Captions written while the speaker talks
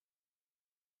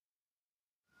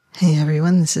Hey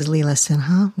everyone, this is Leela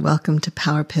Sinha. Welcome to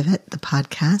Power Pivot, the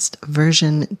podcast,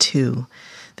 version 2.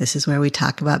 This is where we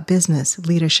talk about business,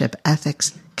 leadership,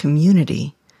 ethics,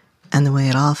 community, and the way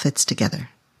it all fits together.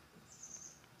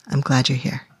 I'm glad you're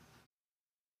here.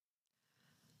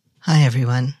 Hi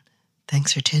everyone.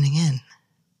 Thanks for tuning in.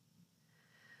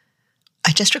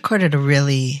 I just recorded a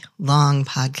really long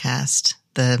podcast,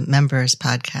 the Members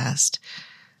Podcast.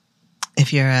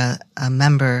 If you're a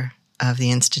member of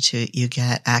the Institute, you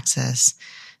get access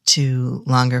to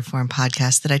longer form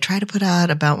podcasts that I try to put out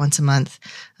about once a month.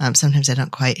 Sometimes I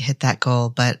don't quite hit that goal,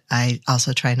 but I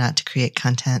also try not to create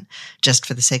content just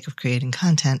for the sake of creating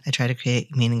content. I try to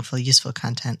create meaningful, useful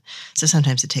content. So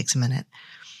sometimes it takes a minute.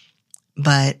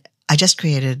 But I just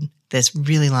created this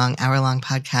really long, hour-long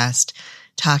podcast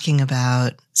talking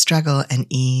about struggle and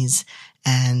ease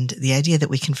and the idea that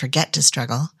we can forget to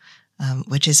struggle,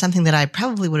 which is something that I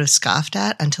probably would have scoffed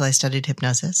at until I studied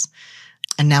hypnosis.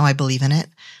 And now I believe in it,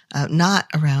 not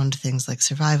around things like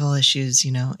survival issues.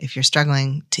 You know, if you're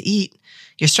struggling to eat,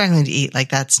 you're struggling to eat. Like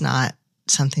that's not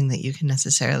something that you can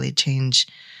necessarily change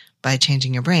by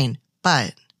changing your brain.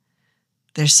 But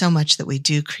there's so much that we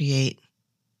do create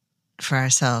for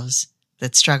ourselves,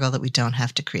 that struggle that we don't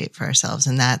have to create for ourselves.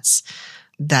 And that's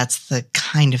the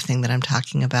kind of thing that I'm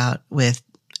talking about, with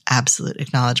absolute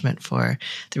acknowledgement for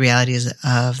the realities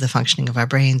of the functioning of our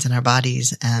brains and our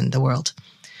bodies and the world.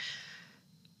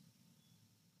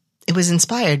 It was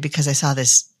inspired because I saw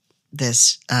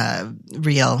this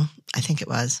reel, I think it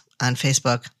was, on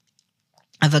Facebook,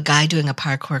 of a guy doing a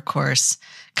parkour course,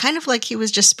 kind of like he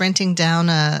was just sprinting down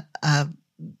a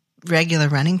regular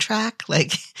running track.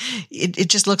 Like it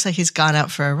just looks like he's gone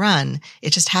out for a run.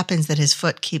 It just happens that his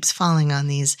foot keeps falling on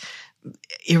these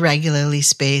irregularly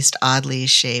spaced, oddly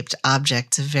shaped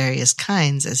objects of various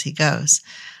kinds as he goes.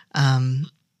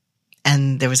 And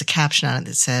there was a caption on it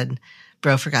that said,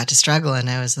 "Bro forgot to struggle." And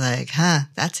I was like,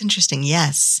 that's interesting.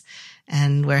 Yes.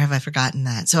 And where have I forgotten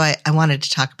that? So I wanted to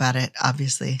talk about it,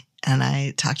 obviously. And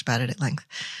I talked about it at length.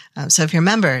 So if you're a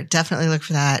member, definitely look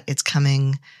for that. It's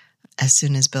coming as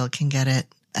soon as Bill can get it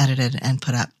edited and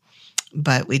put up.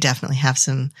 But we definitely have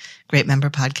some great member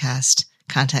podcast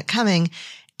content coming.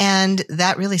 And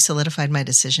that really solidified my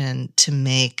decision to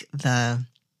make the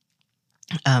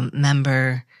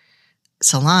member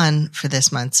salon for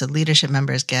this month. So leadership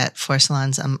members get 4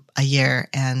 salons a year.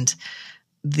 And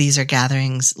these are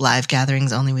gatherings, live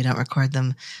gatherings only. We don't record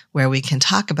them, where we can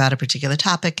talk about a particular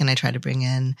topic. And I try to bring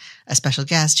in a special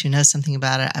guest who knows something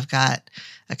about it. I've got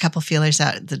a couple feelers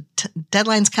out. The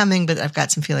deadline's coming, but I've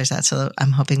got some feelers out. So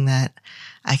I'm hoping that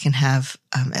I can have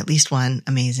at least one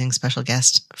amazing special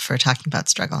guest for talking about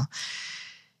struggle.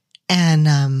 And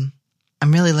I'm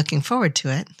really looking forward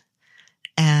to it.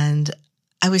 And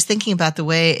I was thinking about the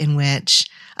way in which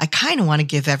I kind of want to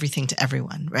give everything to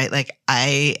everyone, right? Like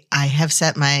I have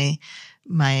set my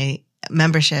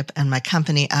membership and my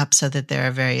company up so that there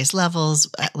are various levels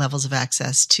of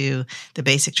access to the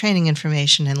basic training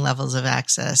information, and levels of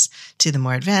access to the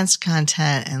more advanced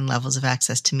content, and levels of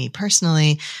access to me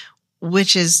personally,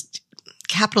 which is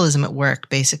capitalism at work.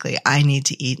 Basically, I need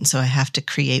to eat. And so I have to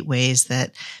create ways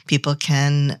that people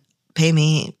can pay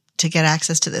me to get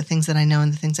access to the things that I know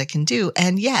and the things I can do.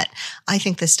 And yet I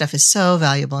think this stuff is so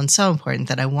valuable and so important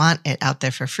that I want it out there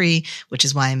for free, which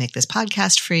is why I make this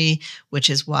podcast free, which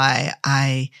is why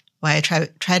I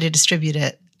try to distribute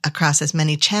it across as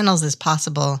many channels as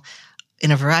possible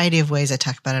in a variety of ways. I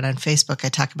talk about it on Facebook. I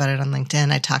talk about it on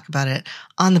LinkedIn. I talk about it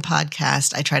on the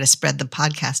podcast. I try to spread the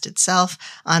podcast itself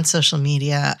on social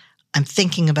media. I'm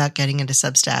thinking about getting into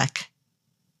Substack.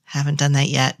 Haven't done that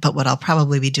yet, but what I'll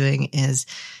probably be doing is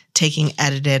taking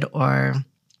edited or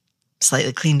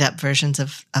slightly cleaned up versions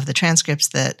of the transcripts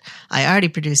that I already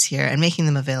produce here and making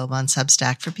them available on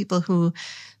Substack for people who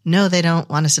know they don't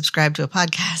want to subscribe to a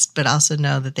podcast, but also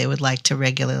know that they would like to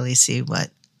regularly see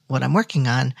what I'm working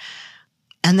on.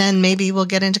 And then maybe we'll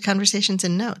get into conversations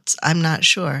and notes. I'm not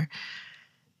sure.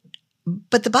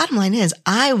 But the bottom line is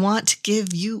I want to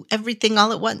give you everything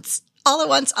all at once. All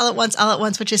at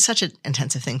once, which is such an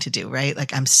intensive thing to do, right?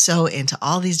 Like I'm so into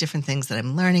all these different things that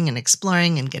I'm learning and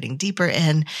exploring and getting deeper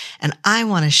in, and I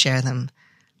want to share them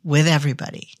with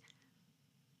everybody.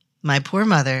 My poor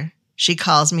mother, she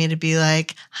calls me to be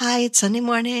like, "Hi, it's Sunday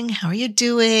morning. How are you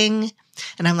doing?"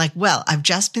 And I'm like, "Well, I've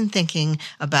just been thinking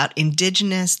about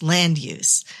indigenous land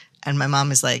use." And my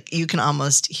mom is like, you can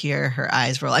almost hear her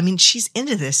eyes roll. I mean, she's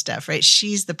into this stuff, right?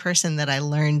 She's the person that I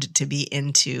learned to be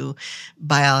into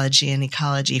biology and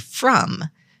ecology from.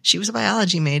 She was a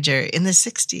biology major in the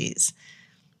 60s.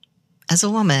 As a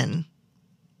woman,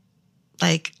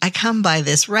 like I come by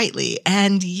this rightly,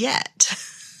 and yet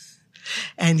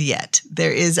And yet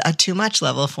there is a too much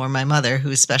level for my mother,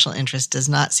 whose special interest does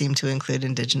not seem to include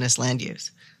Indigenous land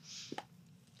use.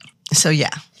 So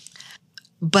yeah.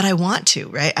 But I want to,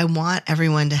 right? I want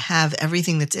everyone to have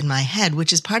everything that's in my head,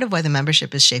 which is part of why the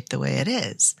membership is shaped the way it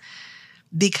is.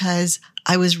 Because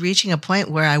I was reaching a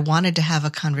point where I wanted to have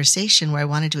a conversation, where I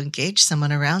wanted to engage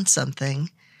someone around something.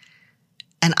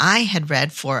 And I had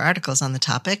read 4 articles on the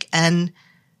topic. And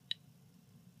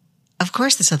of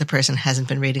course, this other person hasn't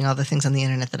been reading all the things on the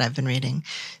internet that I've been reading.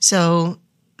 So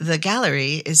the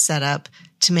gallery is set up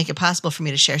to make it possible for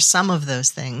me to share some of those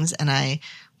things. And I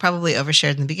probably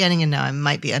overshared in the beginning, and now I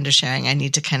might be undersharing. I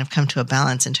need to kind of come to a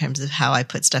balance in terms of how I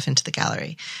put stuff into the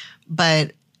gallery.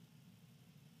 But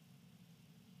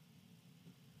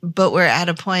we're at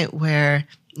a point where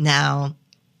now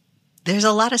there's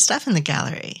a lot of stuff in the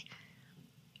gallery.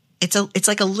 It's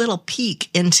like a little peek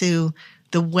into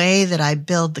the way that I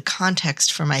build the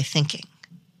context for my thinking.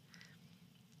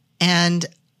 And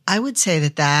I would say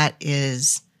that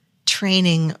is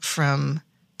training from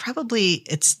probably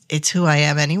it's who I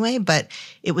am anyway, but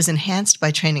it was enhanced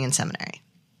by training in seminary.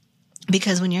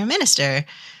 Because when you're a minister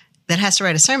that has to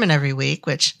write a sermon every week,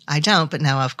 which I don't, but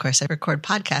now of course I record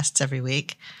podcasts every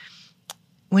week.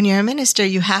 When you're a minister,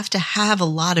 you have to have a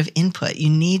lot of input. You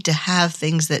need to have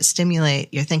things that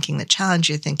stimulate your thinking, that challenge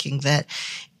your thinking, that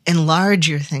enlarge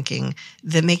your thinking,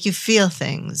 that make you feel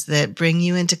things, that bring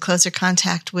you into closer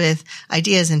contact with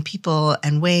ideas and people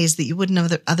and ways that you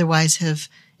wouldn't otherwise have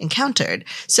encountered,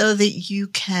 so that you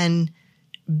can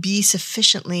be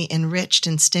sufficiently enriched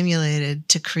and stimulated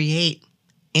to create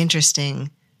interesting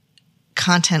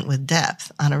content with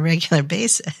depth on a regular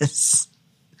basis.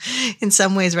 In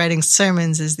some ways, writing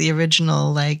sermons is the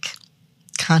original,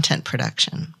 content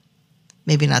production.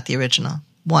 Maybe not the original.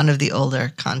 One of the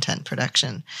older content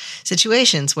production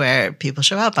situations where people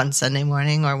show up on Sunday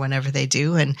morning or whenever they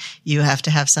do, and you have to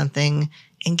have something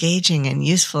engaging and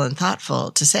useful and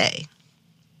thoughtful to say.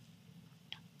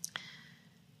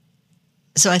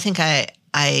 So I think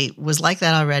I was like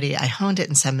that already. I honed it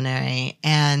in seminary.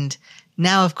 And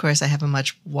now, of course, I have a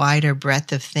much wider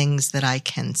breadth of things that I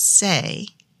can say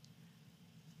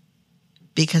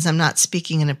because I'm not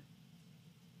speaking in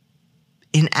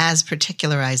as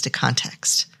particularized a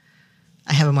context.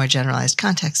 I have a more generalized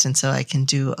context, and so I can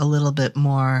do a little bit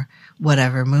more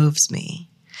whatever moves me.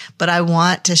 But I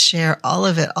want to share all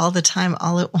of it all the time,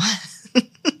 all at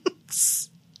once.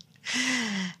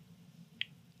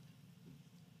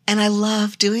 And I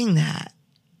love doing that.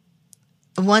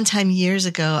 One time years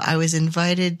ago, I was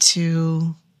invited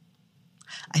to,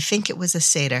 I think it was a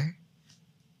Seder,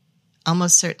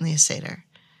 almost certainly a Seder,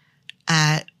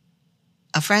 at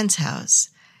a friend's house.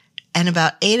 And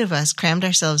about 8 of us crammed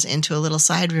ourselves into a little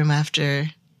side room after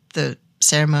the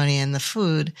ceremony and the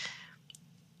food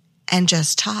and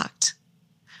just talked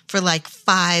for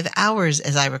 5 hours,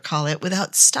 as I recall it,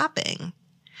 without stopping.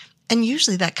 And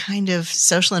usually that kind of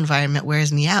social environment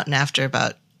wears me out, and after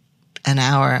about an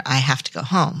hour, I have to go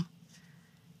home.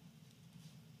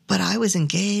 But I was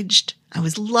engaged. I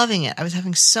was loving it. I was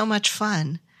having so much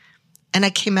fun. And I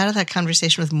came out of that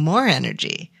conversation with more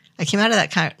energy. I came out of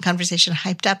that conversation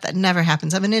hyped up. That never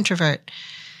happens. I'm an introvert.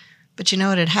 But you know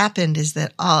what had happened is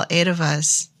that all 8 of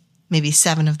us, maybe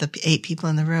 7 of the 8 people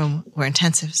in the room, were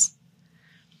intensives.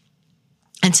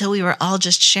 And so we were all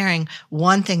just sharing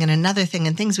one thing and another thing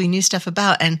and things we knew stuff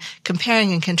about and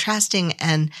comparing and contrasting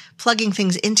and plugging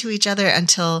things into each other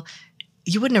until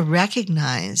you wouldn't have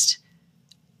recognized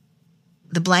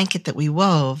the blanket that we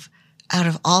wove out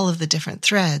of all of the different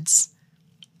threads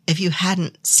if you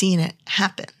hadn't seen it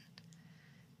happen.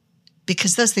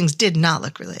 Because those things did not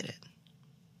look related.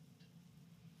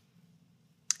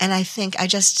 And I think I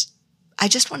just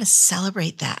want to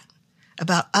celebrate that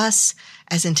about us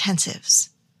as intensives.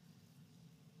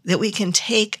 That we can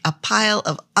take a pile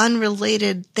of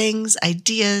unrelated things,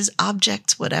 ideas,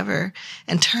 objects, whatever,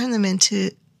 and turn them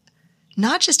into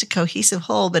not just a cohesive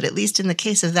whole, but at least in the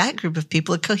case of that group of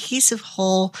people, a cohesive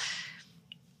whole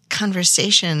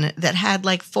conversation that had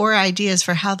 4 ideas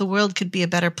for how the world could be a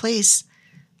better place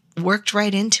worked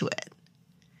right into it.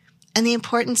 And the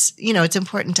importance, it's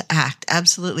important to act,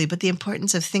 absolutely, but the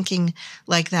importance of thinking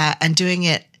like that and doing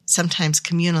it sometimes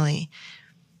communally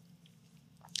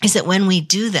is that when we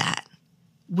do that,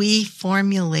 we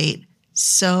formulate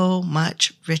so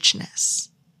much richness.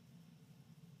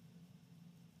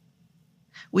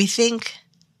 We think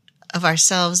of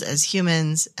ourselves as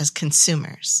humans, as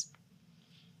consumers,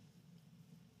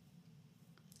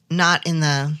 not in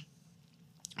the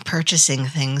purchasing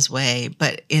things way,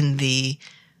 but in the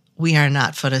we are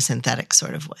not photosynthetic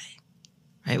sort of way,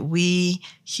 right? We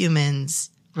humans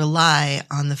rely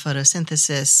on the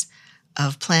photosynthesis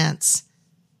of plants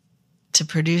to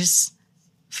produce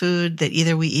food that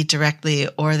either we eat directly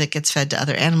or that gets fed to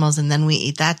other animals, and then we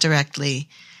eat that directly,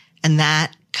 and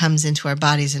that comes into our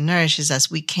bodies and nourishes us.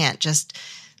 We can't just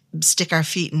stick our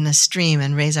feet in a stream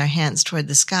and raise our hands toward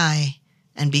the sky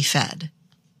and be fed.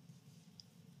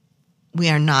 We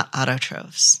are not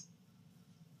autotrophs.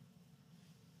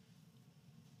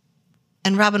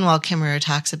 And Robin Wall Kimmerer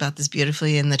talks about this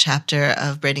beautifully in the chapter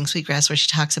of Braiding Sweetgrass, where she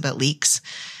talks about leeks.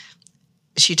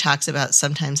 She talks about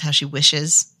sometimes how she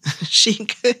wishes she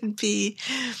could be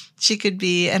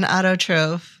an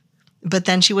autotroph, but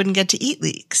then she wouldn't get to eat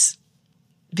leeks,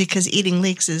 because eating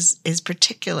leeks is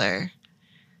particular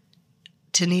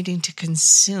to needing to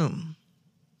consume.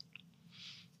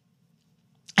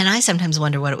 And I sometimes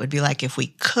wonder what it would be like if we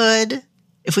could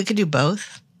do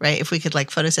both, right? If we could like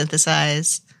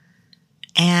photosynthesize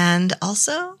and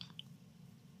also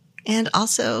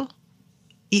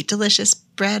eat delicious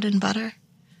bread and butter.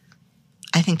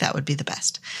 I think that would be the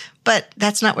best. But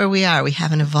that's not where we are. We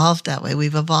haven't evolved that way.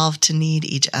 We've evolved to need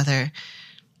each other,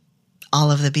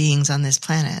 all of the beings on this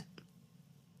planet.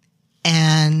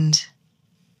 And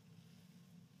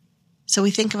so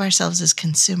we think of ourselves as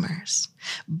consumers.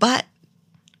 But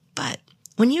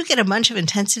when you get a bunch of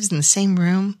intensives in the same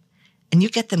room and you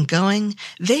get them going,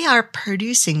 they are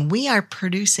producing, we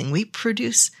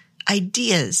produce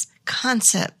ideas,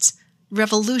 concepts,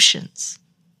 revolutions.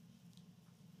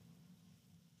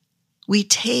 We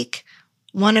take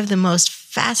one of the most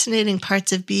fascinating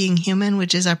parts of being human,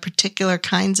 which is our particular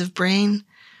kinds of brain,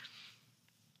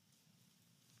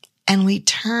 and we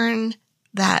turn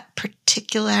that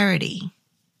particularity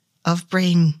of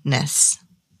brainness,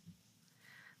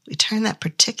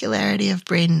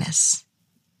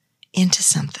 into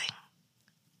something.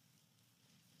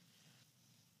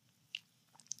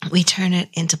 We turn it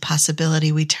into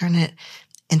possibility. We turn it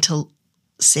into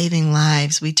saving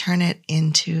lives. We turn it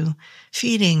into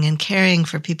feeding and caring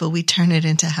for people. We turn it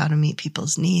into how to meet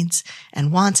people's needs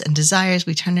and wants and desires.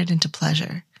 We turn it into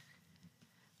pleasure.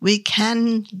 We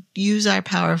can use our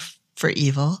power for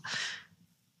evil.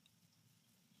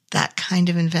 That kind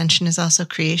of invention is also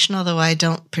creation, although I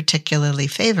don't particularly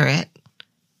favor it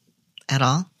at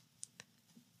all.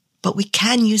 But we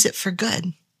can use it for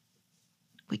good.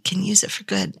 We can use it for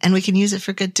good, and we can use it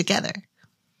for good together.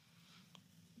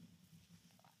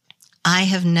 I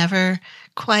have never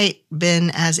quite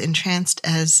been as entranced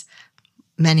as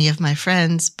many of my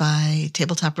friends by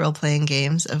tabletop role-playing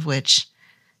games, of which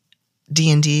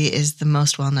D&D is the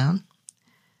most well-known.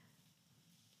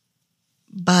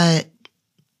 But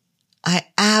I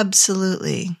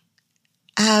absolutely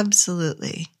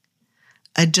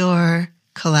adore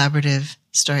collaborative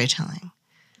storytelling.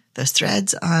 Those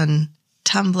threads on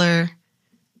Tumblr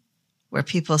where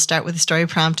people start with a story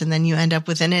prompt and then you end up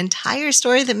with an entire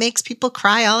story that makes people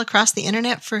cry all across the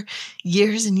internet for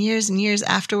years and years and years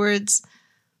afterwards.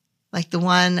 Like the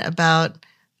one about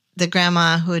the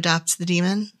grandma who adopts the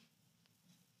demon.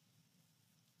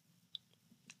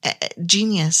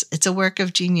 Genius. It's a work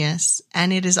of genius,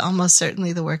 and it is almost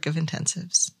certainly the work of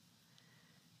intensives.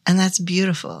 And that's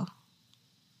beautiful.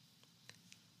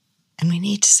 And we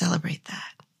need to celebrate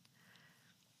that.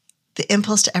 The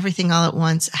impulse to everything all at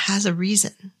once has a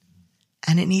reason,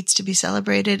 and it needs to be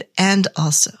celebrated. And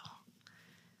also,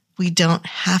 we don't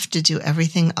have to do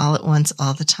everything all at once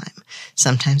all the time.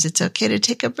 Sometimes it's okay to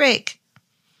take a break.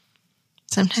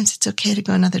 Sometimes it's okay to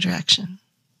go another direction.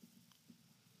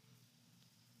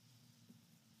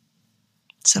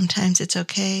 Sometimes it's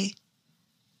okay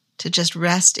to just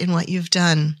rest in what you've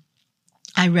done.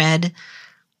 I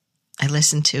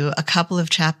listened to a couple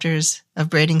of chapters of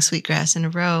Braiding Sweetgrass in a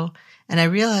row, and I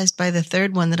realized by the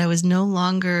third one that I was no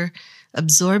longer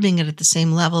absorbing it at the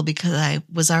same level because I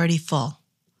was already full.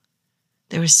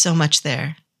 There was so much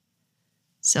there.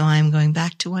 So I'm going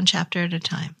back to one chapter at a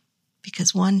time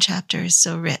because one chapter is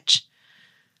so rich.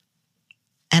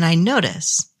 And I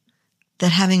notice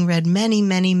that having read many,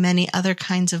 many, many other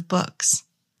kinds of books,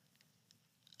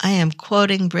 I am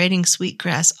quoting Braiding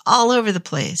Sweetgrass all over the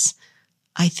place.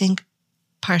 I think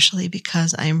partially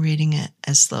because I am reading it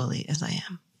as slowly as I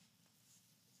am.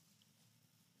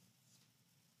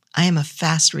 I am a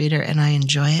fast reader and I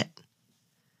enjoy it.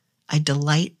 I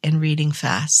delight in reading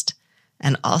fast.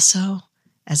 And also,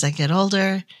 as I get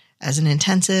older, as an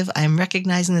intensive, I am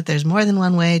recognizing that there's more than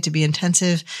one way to be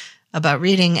intensive about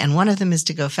reading, and one of them is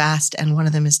to go fast, and one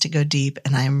of them is to go deep,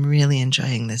 and I am really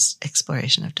enjoying this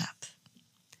exploration of depth.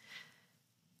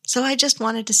 So I just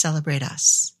wanted to celebrate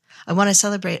us. I want to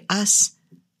celebrate us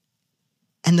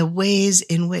and the ways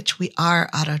in which we are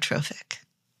autotrophic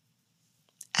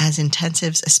as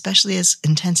intensives, especially as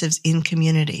intensives in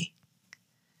community.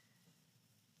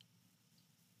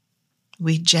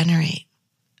 We generate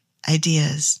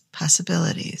ideas,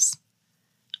 possibilities.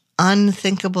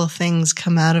 Unthinkable things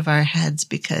come out of our heads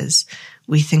because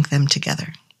we think them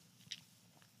together.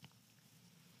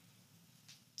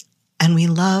 And we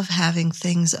love having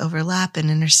things overlap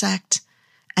and intersect.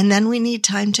 And then we need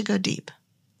time to go deep.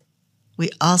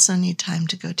 We also need time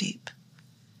to go deep.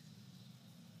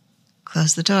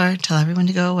 Close the door, tell everyone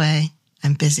to go away.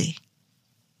 I'm busy.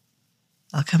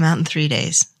 I'll come out in 3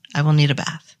 days. I will need a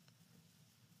bath.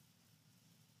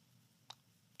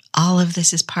 All of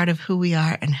this is part of who we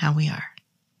are and how we are.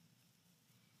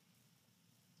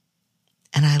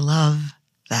 And I love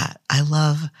that. I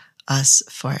love us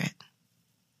for it.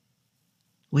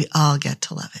 We all get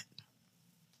to love it.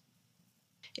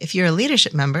 If you're a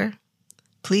leadership member,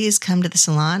 please come to the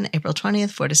salon April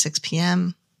 20th, 4 to 6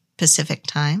 p.m. Pacific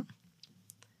time.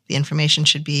 The information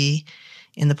should be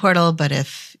in the portal, but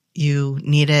if you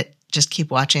need it, just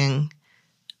keep watching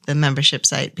the membership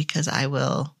site because I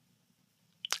will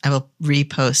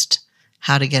repost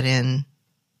how to get in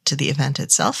to the event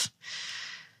itself.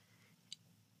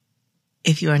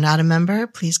 If you are not a member,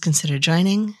 please consider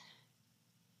joining.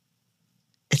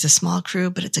 It's a small crew,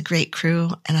 but it's a great crew,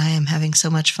 and I am having so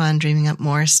much fun dreaming up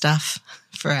more stuff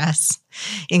for us,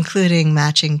 including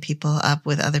matching people up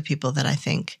with other people that I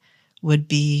think would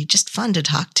be just fun to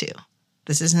talk to.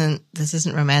 This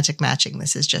isn't romantic matching.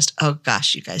 This is just, oh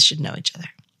gosh, you guys should know each other.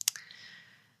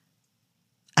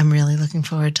 I'm really looking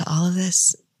forward to all of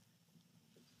this.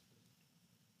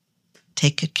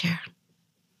 Take good care.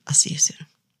 I'll see you soon.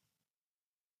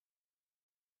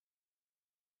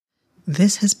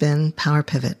 This has been Power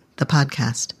Pivot, the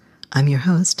podcast. I'm your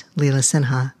host, Leela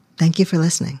Sinha. Thank you for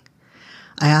listening.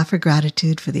 I offer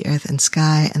gratitude for the earth and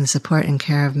sky and the support and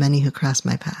care of many who cross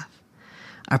my path.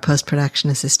 Our post-production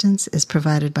assistance is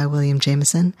provided by William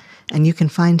Jameson, and you can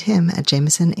find him at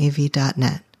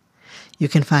jamesonav.net. You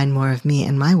can find more of me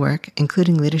and my work,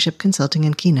 including leadership consulting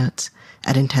and keynotes,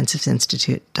 at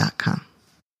intensivesinstitute.com.